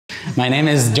My name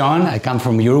is John. I come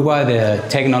from Uruguay, the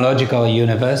Tecnológica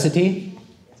University.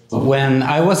 When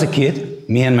I was a kid,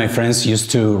 me and my friends used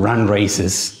to run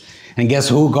races. And guess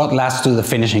who got last to the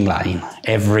finishing line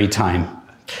every time?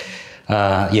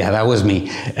 Yeah, that was me.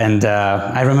 And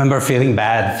I remember feeling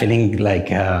bad, feeling like,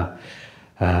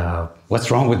 what's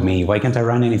wrong with me? Why can't I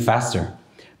run any faster?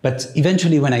 But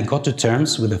eventually, when I got to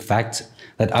terms with the fact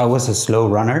that I was a slow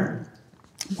runner,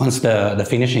 once the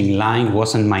finishing line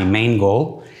wasn't my main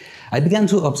goal, I began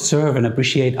to observe and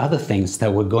appreciate other things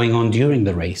that were going on during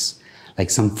the race. Like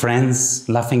some friends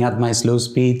laughing at my slow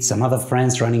speed, some other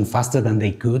friends running faster than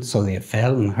they could, so they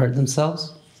fell and hurt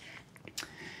themselves.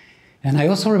 And I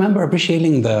also remember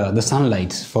appreciating the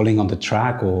sunlight falling on the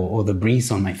track or the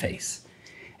breeze on my face.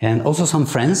 And also some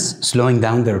friends slowing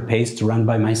down their pace to run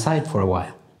by my side for a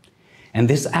while. And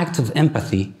this act of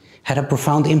empathy had a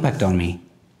profound impact on me.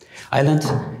 I learned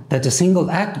that a single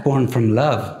act born from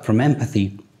love, from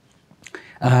empathy,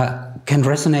 can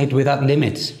resonate without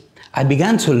limits. I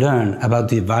began to learn about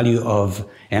the value of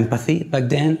empathy back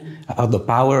then, about the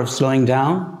power of slowing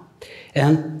down,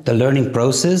 and the learning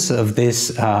process of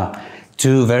these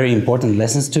two very important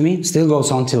lessons to me still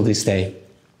goes on till this day.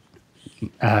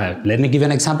 Let me give you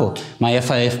an example. My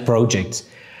FIF project.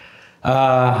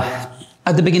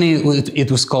 At the beginning,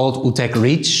 it was called UTEC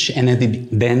Reach, and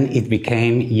then it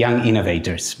became Young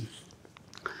Innovators.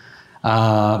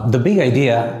 The big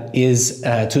idea is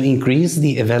to increase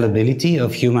the availability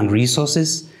of human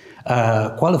resources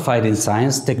qualified in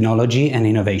science, technology, and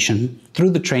innovation through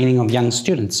the training of young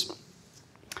students,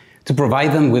 to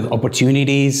provide them with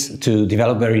opportunities to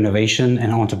develop their innovation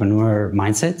and entrepreneur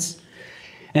mindsets.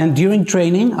 And during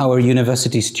training, our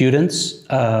university students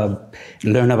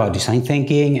learn about design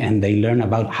thinking, and they learn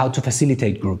about how to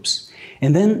facilitate groups.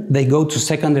 And then they go to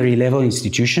secondary level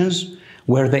institutions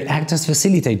where they act as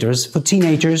facilitators for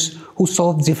teenagers who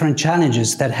solve different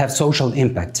challenges that have social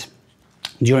impact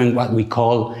during what we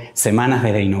call Semanas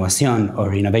de la Innovación,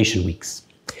 or Innovation Weeks.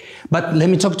 But let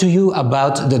me talk to you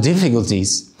about the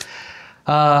difficulties.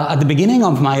 At the beginning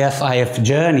of my FIF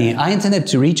journey, I intended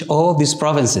to reach all these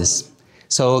provinces.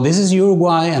 So this is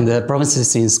Uruguay, and the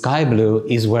provinces in sky blue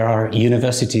is where our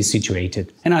university is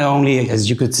situated. And I only, as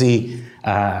you could see,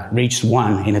 reached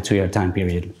one in a 2-year time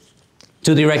period.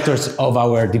 2 directors of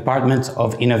our Department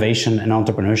of Innovation and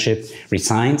Entrepreneurship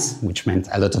resigned, which meant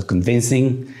a lot of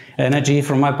convincing energy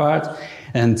from my part.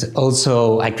 And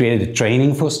also I created a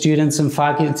training for students and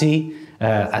faculty,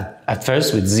 at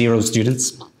first with 0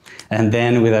 students, and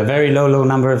then with a very low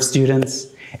number of students,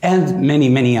 and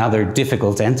many other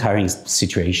difficult and tiring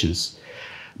situations.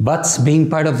 But being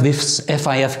part of this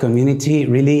FIF community,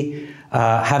 really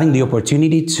having the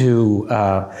opportunity to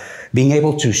being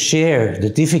able to share the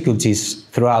difficulties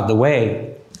throughout the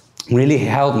way really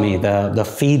helped me. The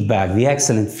feedback, the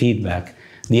excellent feedback,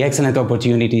 the excellent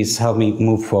opportunities helped me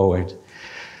move forward.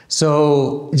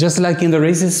 So just like in the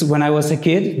races when I was a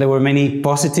kid, there were many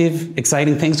positive,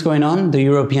 exciting things going on. The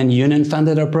European Union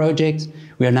funded our project.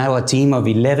 We are now a team of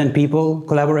 11 people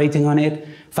collaborating on it,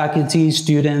 faculty,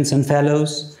 students, and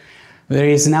fellows. There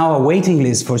is now a waiting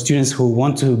list for students who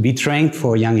want to be trained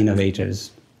for Young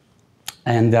Innovators.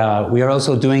 And we are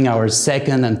also doing our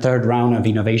 2nd and 3rd round of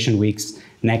Innovation Weeks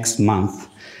next month.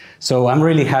 So I'm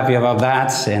really happy about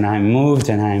that, and I'm moved,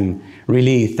 and I'm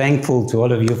really thankful to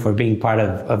all of you for being part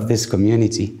of this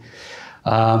community.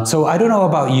 So I don't know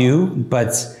about you,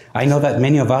 but I know that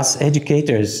many of us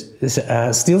educators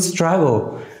still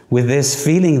struggle with this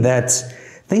feeling that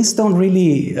things don't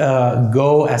really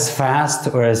go as fast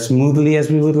or as smoothly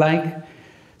as we would like.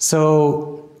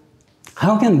 So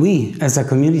how can we, as a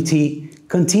community,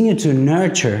 continue to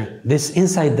nurture this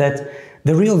insight that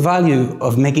the real value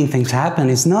of making things happen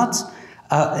is not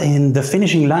in the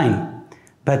finishing line,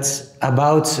 but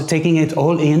about taking it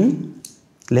all in,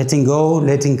 letting go,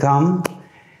 letting come,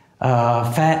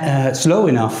 slow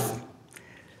enough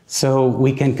so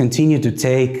we can continue to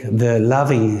take the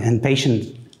loving and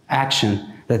patient action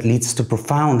that leads to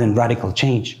profound and radical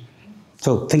change.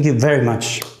 So thank you very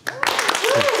much.